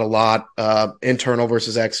talked about a lot, internal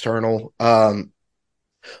versus external.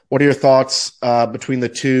 What are your thoughts between the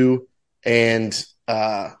two? And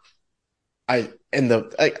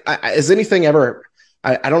is anything ever?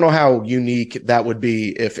 I don't know how unique that would be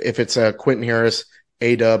if it's a Quentin Harris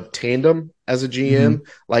A-Dub tandem as a GM.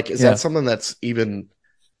 Like, is that something that's even?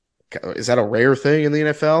 Is that a rare thing in the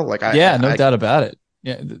NFL? Like, no doubt about it.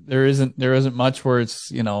 Yeah, there isn't much where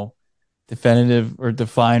it's, definitive or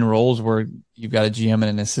defined roles where you've got a GM and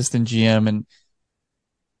an assistant GM, and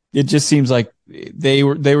it just seems like they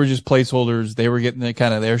were just placeholders. They were getting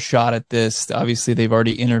their shot at this. Obviously, they've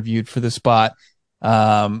already interviewed for the spot.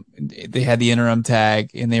 They had the interim tag,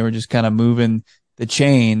 and they were just kind of moving the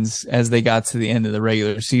chains as they got to the end of the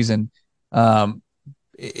regular season.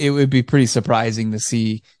 It would be pretty surprising to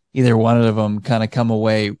see either one of them kind of come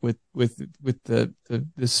away with the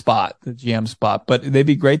spot, the GM spot. But they'd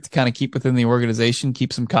be great to kind of keep within the organization,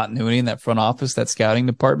 keep some continuity in that front office, that scouting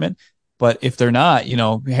department. But if they're not,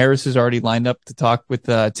 Harris is already lined up to talk with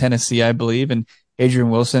Tennessee, I believe, and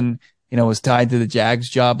Adrian Wilson, was tied to the Jags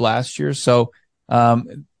job last year. So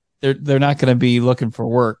they're not going to be looking for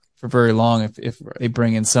work for very long if they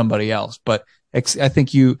bring in somebody else. But I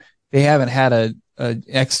think they haven't had a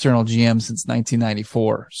external GM since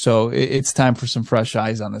 1994. So it's time for some fresh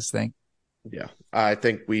eyes on this thing. Yeah, I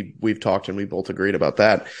think we've talked and we both agreed about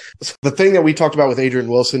that. So the thing that we talked about with Adrian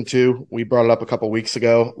Wilson too, we brought it up a couple of weeks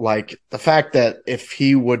ago, like the fact that if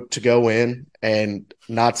he would to go in and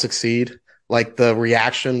not succeed, like the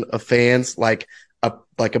reaction of fans, like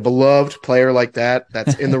a beloved player like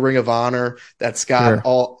that's in the Ring of Honor, that's got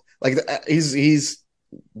all like he's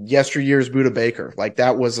yesteryear's Buda Baker. Like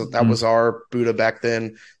that was our Buda back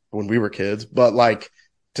then when we were kids. But like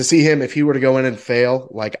to see him, if he were to go in and fail,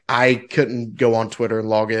 like I couldn't go on Twitter and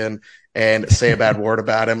log in and say a bad word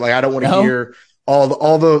about him. Like I don't want to hear all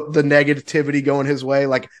the negativity going his way.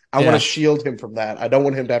 Like I want to shield him from that. I don't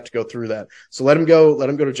want him to have to go through that. So let him go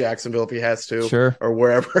to Jacksonville if he has to, or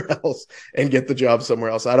wherever else, and get the job somewhere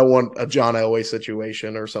else. I don't want a John Elway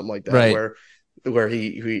situation or something like that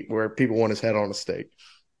where people want his head on a stake.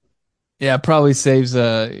 Yeah, probably saves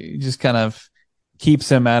just kind of keeps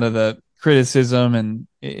him out of the criticism, and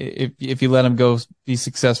if you let him go be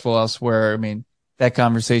successful elsewhere, I mean that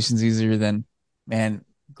conversation's easier than, man,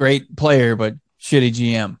 great player but shitty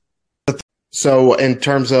GM. So in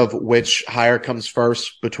terms of which hire comes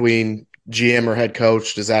first between GM or head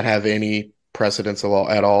coach, does that have any precedence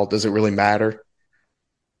at all? Does it really matter?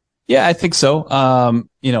 Yeah, I think so.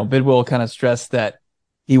 Bidwell kind of stressed that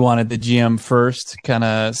he wanted the GM first, kind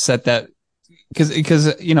of set that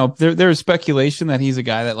because there's speculation that he's a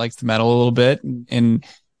guy that likes to meddle a little bit and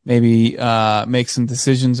maybe make some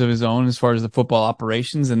decisions of his own as far as the football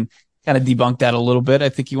operations, and kind of debunk that a little bit. I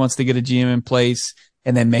think he wants to get a GM in place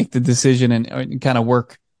and then make the decision and kind of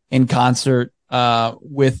work in concert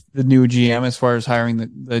with the new GM as far as hiring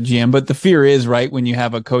the GM. But the fear is, right, when you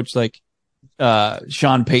have a coach like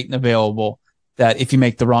Sean Payton available, that if you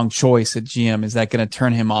make the wrong choice at GM, is that going to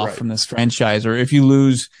turn him off from this franchise? Or if you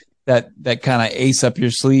lose that kind of ace up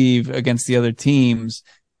your sleeve against the other teams,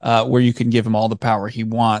 where you can give him all the power he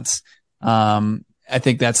wants. I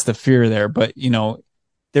think that's the fear there. But,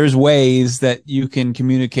 there's ways that you can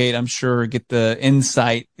communicate, I'm sure, get the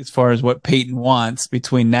insight as far as what Peyton wants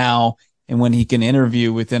between now and when he can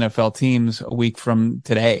interview with NFL teams a week from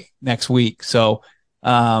next week. So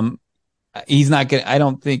he's not going to, I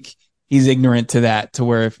don't think he's ignorant to that, to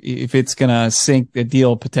where if it's going to sink the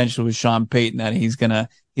deal potentially with Sean Payton, that he's going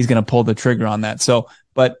to pull the trigger on that. So,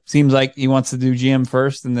 but seems like he wants to do GM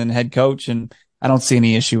first and then head coach. And I don't see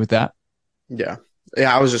any issue with that. Yeah.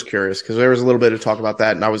 Yeah. I was just curious because there was a little bit of talk about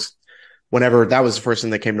that. And whenever that was the first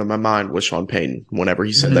thing that came to my mind was Sean Payton, whenever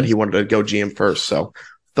he said that he wanted to go GM first. So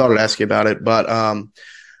thought I'd ask you about it, but,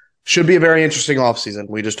 should be a very interesting offseason.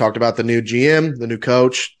 We just talked about the new GM, the new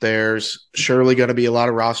coach. There's surely going to be a lot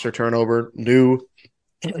of roster turnover, new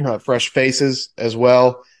fresh faces as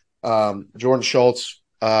well. Jordan Schultz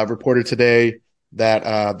reported today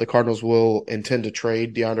that the Cardinals will intend to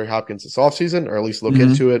trade DeAndre Hopkins this offseason, or at least look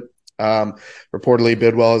into it. Reportedly,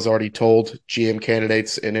 Bidwell has already told GM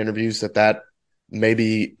candidates in interviews that may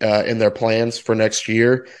be in their plans for next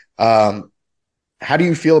year. How do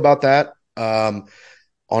you feel about that?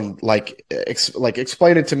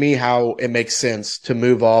 Explain it to me how it makes sense to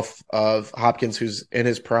move off of Hopkins, who's in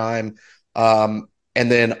his prime, and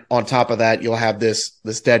then on top of that, you'll have this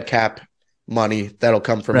dead cap money that'll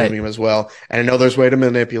come from him as well. And I know there's a way to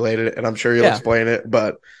manipulate it, and I'm sure you'll explain it.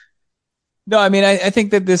 But no, I mean, I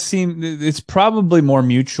think that it's probably more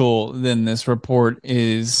mutual than this report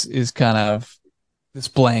is kind of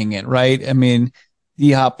displaying it, right? I mean,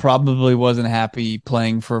 D-Hop probably wasn't happy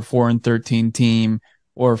playing for a 4-13 team,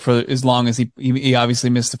 or for as long as he obviously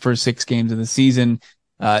missed the first 6 games of the season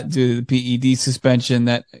due to the PED suspension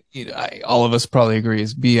that all of us probably agree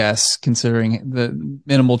is BS, considering the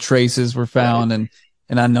minimal traces were found and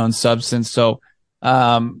an unknown substance. So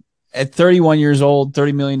at 31 years old,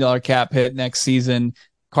 $30 million cap hit next season,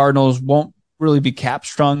 Cardinals won't really be cap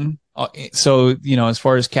strung. So, as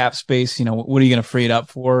far as cap space, what are you going to free it up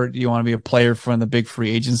for? Do you want to be a player for the big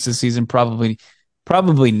free agents this season? Probably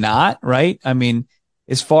not, right? I mean,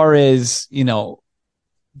 as far as,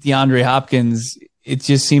 DeAndre Hopkins, it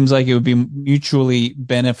just seems like it would be mutually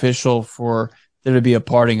beneficial for there to be a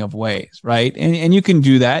parting of ways, right? And you can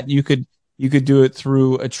do that. You could do it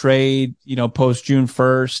through a trade, post June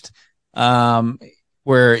 1st,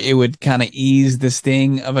 where it would kind of ease the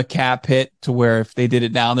sting of a cap hit, to where if they did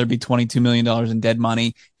it now, there'd be $22 million in dead money.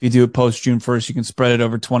 If you do it post June 1st, you can spread it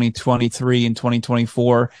over 2023 and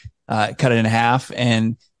 2024, cut it in half,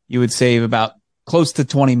 and you would save about close to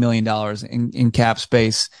 $20 million in cap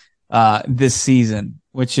space this season,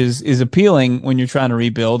 which is appealing when you're trying to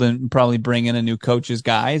rebuild and probably bring in a new coach's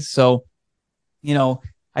guys. So,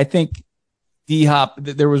 I think D-Hop,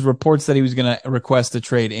 there was reports that he was going to request a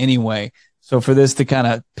trade anyway. So for this to kind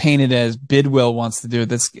of paint it as Bidwell wants to do it,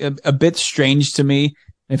 that's a bit strange to me,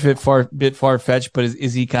 if it bit far-fetched, but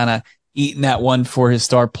is he kind of eating that one for his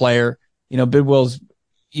star player? Bidwell's,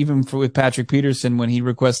 even with Patrick Peterson, when he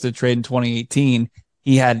requested a trade in 2018,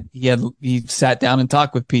 he sat down and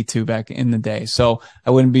talked with P2 back in the day. So I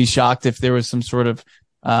wouldn't be shocked if there was some sort of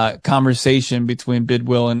conversation between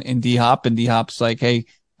Bidwell and D-Hop, and D-Hop's like, hey,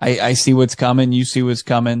 I see what's coming. You see what's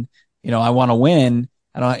coming. I want to win.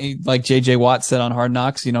 I don't, like JJ Watt said on Hard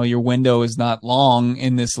Knocks, your window is not long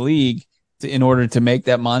in this league in order to make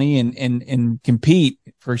that money and compete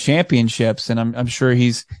for championships. And I'm sure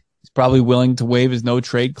he's probably willing to waive his no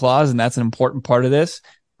trade clause, and that's an important part of this,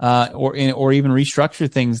 or even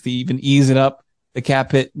restructure things to even ease it up, the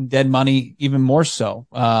cap hit, dead money even more so.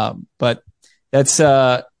 But that's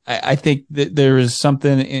I think that there is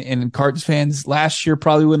something in Cardinals fans last year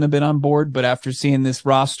probably wouldn't have been on board, but after seeing this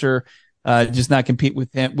roster just not compete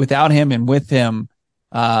with him, without him and with him,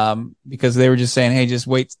 because they were just saying, hey, just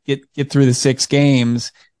wait, get through the 6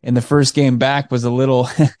 games. And the first game back was a little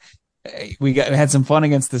we had some fun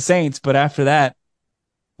against the Saints, but after that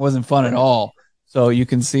it wasn't fun at all. So you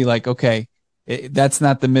can see, like, okay, that's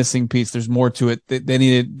not the missing piece. There's more to it. They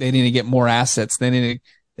need to get more assets. They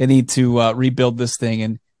need to rebuild this thing.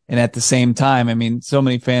 And at the same time, I mean, so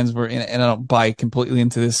many fans were, and I don't buy completely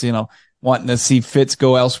into this, wanting to see Fitz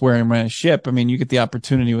go elsewhere and run a ship. I mean, you get the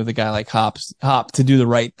opportunity with a guy like Hop to do the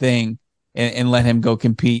right thing and let him go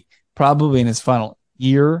compete, probably in his final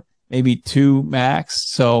year, maybe 2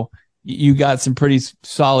 max. So you got some pretty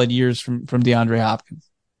solid years from DeAndre Hopkins.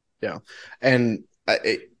 Yeah. And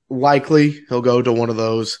likely he'll go to one of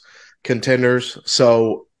those contenders.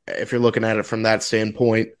 So if you're looking at it from that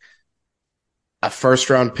standpoint, a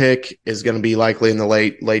first-round pick is going to be likely in the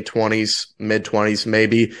late 20s, mid-20s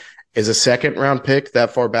maybe. Is a second-round pick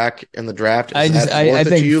that far back in the draft? I think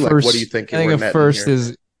first, what do you think? I think a first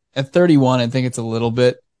is at 31. I think it's a little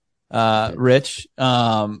bit rich.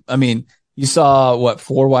 I mean, you saw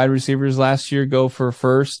 4 wide receivers last year go for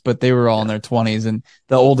first, but they were all in their 20s, and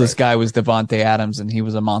the oldest guy was Devontae Adams, and he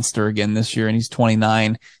was a monster again this year, and he's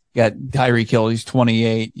 29. You got Tyreek Hill, he's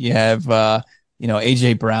 28. You have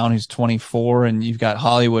AJ Brown, who's 24, and you've got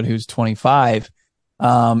Hollywood, who's 25.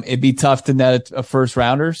 It'd be tough to net a first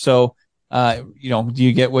rounder. So, do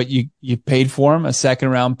you get what you paid for him, a second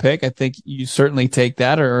round pick? I think you certainly take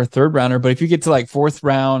that, or a third rounder. But if you get to like fourth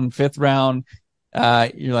round, fifth round,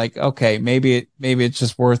 you're like, okay, maybe it's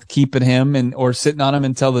just worth keeping him or sitting on him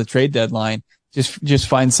until the trade deadline. Just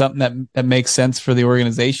find something that makes sense for the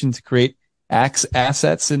organization to create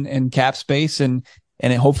assets and cap space and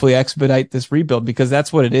hopefully expedite this rebuild, because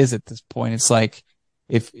that's what it is at this point. It's like,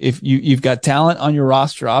 if you've got talent on your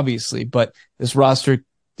roster, obviously, but this roster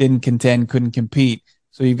couldn't compete.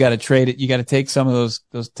 So you've got to trade it. You got to take some of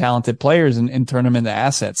those talented players and turn them into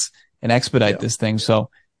assets and expedite this thing. So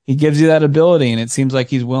he gives you that ability, and it seems like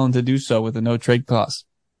he's willing to do so with a no trade clause.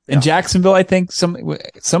 And Jacksonville, I think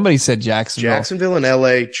somebody said Jacksonville. Jacksonville and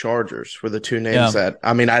LA Chargers were the two names that,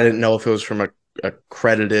 I mean, I didn't know if it was from a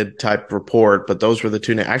accredited type report, but those were the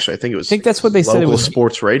two names. Actually, I think that's what they said. It was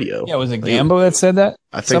sports radio. Yeah, was it Gambo that said that?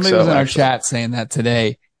 I think somebody so, was in our chat saying that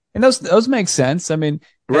today. And those make sense. I mean,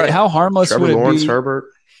 how harmless Trevor would it Lawrence, be?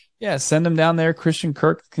 Herbert. Yeah, send him down there. Christian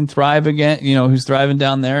Kirk can thrive again. Who's thriving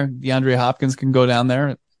down there. DeAndre Hopkins can go down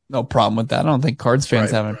there. No problem with that. I don't think Cards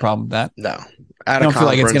fans have any problem with that. No. I don't feel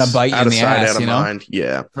like it's going to bite you in the ass, mind.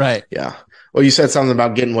 Yeah. Right. Yeah. Well, you said something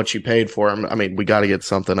about getting what you paid for him. I mean, we got to get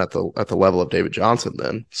something at the level of David Johnson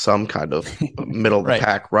then. Some kind of middle of the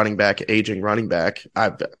pack running back, aging running back.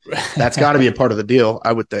 That's got to be a part of the deal,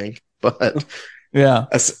 I would think. But yeah,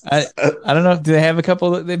 I don't know. Do they have a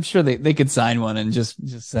couple? I'm sure they could sign one and just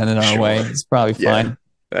send it our way. It's probably fine. Yeah,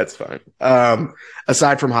 that's fine.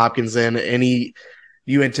 Aside from Hopkins, then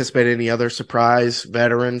you anticipate any other surprise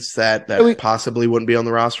veterans that possibly wouldn't be on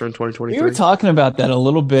the roster in 2023? We were talking about that a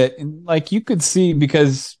little bit, and like you could see,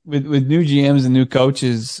 because with new GMs and new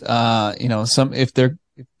coaches, if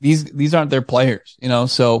these aren't their players,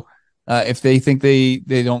 so if they think they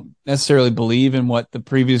don't necessarily believe in what the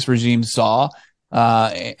previous regime saw,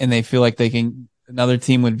 and they feel like another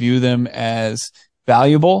team would view them as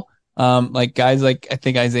valuable, like guys like I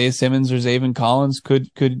think Isaiah Simmons or Zaven Collins could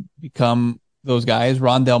become those guys.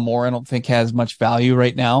 Rondell Moore, I don't think has much value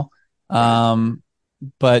right now.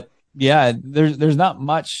 But yeah, there's not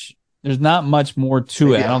much more to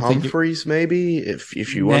maybe it. I don't think Humphreys, maybe if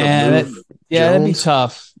you want to move.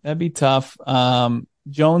 That'd be tough.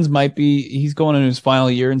 Jones he's going into his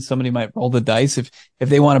final year, and somebody might roll the dice if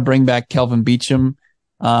they want to bring back Kelvin Beachum.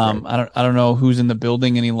 I don't know who's in the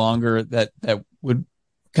building any longer that would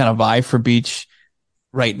kind of vie for Beach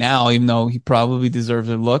right now, even though he probably deserves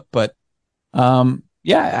a look, but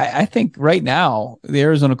I think right now the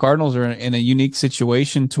Arizona Cardinals are in a unique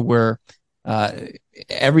situation to where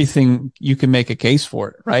everything you can make a case for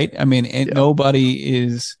it, right? I mean, nobody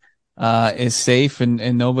is safe,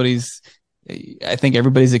 and nobody's. I think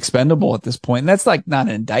everybody's expendable at this point, and that's like not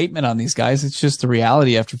an indictment on these guys. It's just the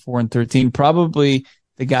reality after 4-13. Probably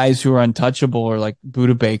the guys who are untouchable are like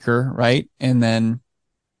Budda Baker, right, and then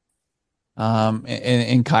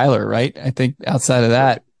and Kyler, right? I think outside of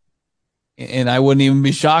that. And I wouldn't even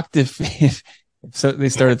be shocked if they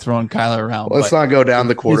started throwing Kyler around. Let's not go down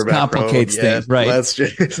the quarterback complicates road. Things, right? Let's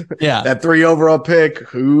just that 3 overall pick.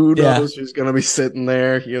 Who knows who's going to be sitting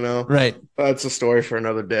there? Right? That's a story for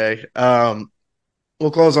another day. We'll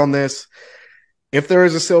close on this. If there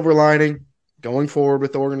is a silver lining going forward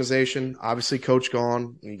with the organization, obviously coach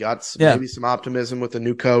gone, you got maybe some optimism with the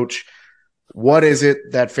new coach. What is it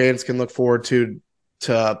that fans can look forward to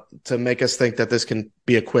make us think that this can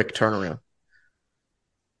be a quick turnaround?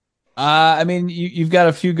 I mean, you've got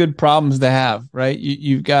a few good problems to have, right?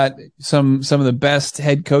 You've got some of the best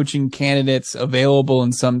head coaching candidates available,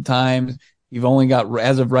 and sometimes you've only got,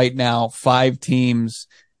 as of right now, 5 teams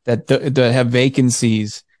that have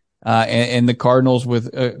vacancies, and the Cardinals with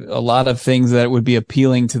a lot of things that would be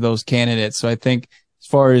appealing to those candidates. So I think as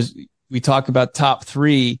far as we talk about top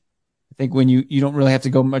 3, I think when you don't really have to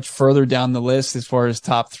go much further down the list as far as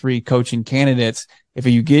top 3 coaching candidates. If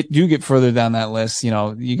you do get further down that list, you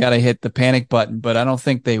got to hit the panic button, but I don't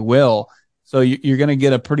think they will. So you're going to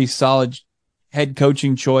get a pretty solid head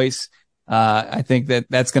coaching choice. I think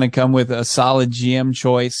that's going to come with a solid GM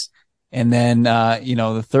choice. And then,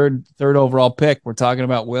 the third overall pick, we're talking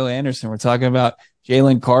about Will Anderson. We're talking about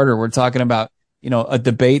Jalen Carter. We're talking about, a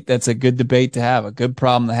debate that's a good debate to have, a good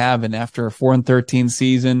problem to have. And after a 4-13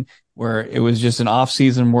 season, where it was just an off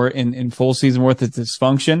season in full season worth of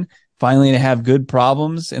dysfunction, finally to have good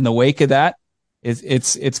problems in the wake of that,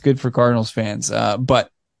 it's good for Cardinals fans. But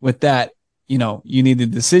with that, you need the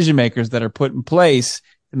decision makers that are put in place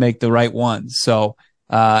to make the right ones. So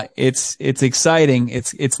it's exciting.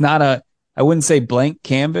 It's not I wouldn't say blank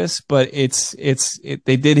canvas, but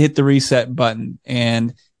they did hit the reset button,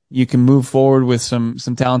 and you can move forward with some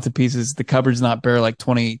talented pieces. The cupboard's not bare like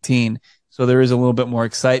 2018, so there is a little bit more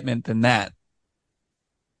excitement than that.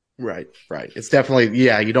 Right. It's definitely,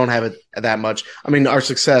 you don't have it that much. I mean, our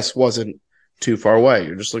success wasn't too far away.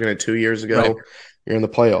 You're just looking at 2 years ago. Right. You're in the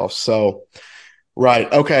playoffs. So,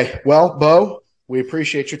 right. Okay. Well, Bo, we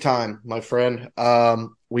appreciate your time, my friend.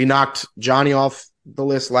 We knocked Johnny off the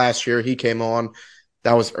list last year. He came on.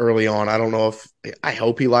 That was early on. I don't know I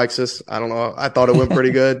hope he likes us. I don't know. I thought it went pretty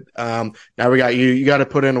good. Now we got you. You got to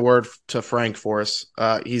put in a word to Frank for us.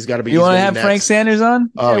 He's got to be. You want to have Frank Sanders on?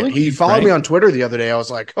 Yeah, he followed me on Twitter the other day. I was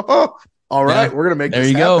like, oh, all right, we're going to make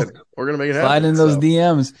this happen. We're going to make it happen. Slide in those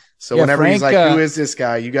DMs. So whenever Frank, he's like, who is this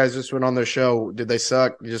guy? You guys just went on their show. Did they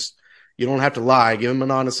suck? You don't have to lie. Give him an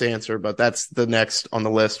honest answer, but that's the next on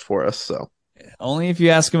the list for us. So. Only if you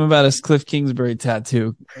ask him about his Cliff Kingsbury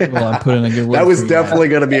tattoo will I put in a good word. That was definitely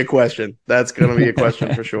going to be a question. That's going to be a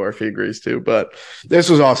question for sure if he agrees to. But this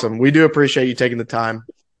was awesome. We do appreciate you taking the time.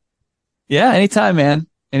 Yeah, anytime, man.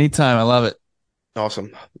 Anytime. I love it.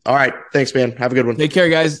 Awesome. All right. Thanks, man. Have a good one. Take care,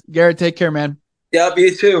 guys. Garrett, take care, man. Yep,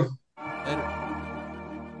 you too.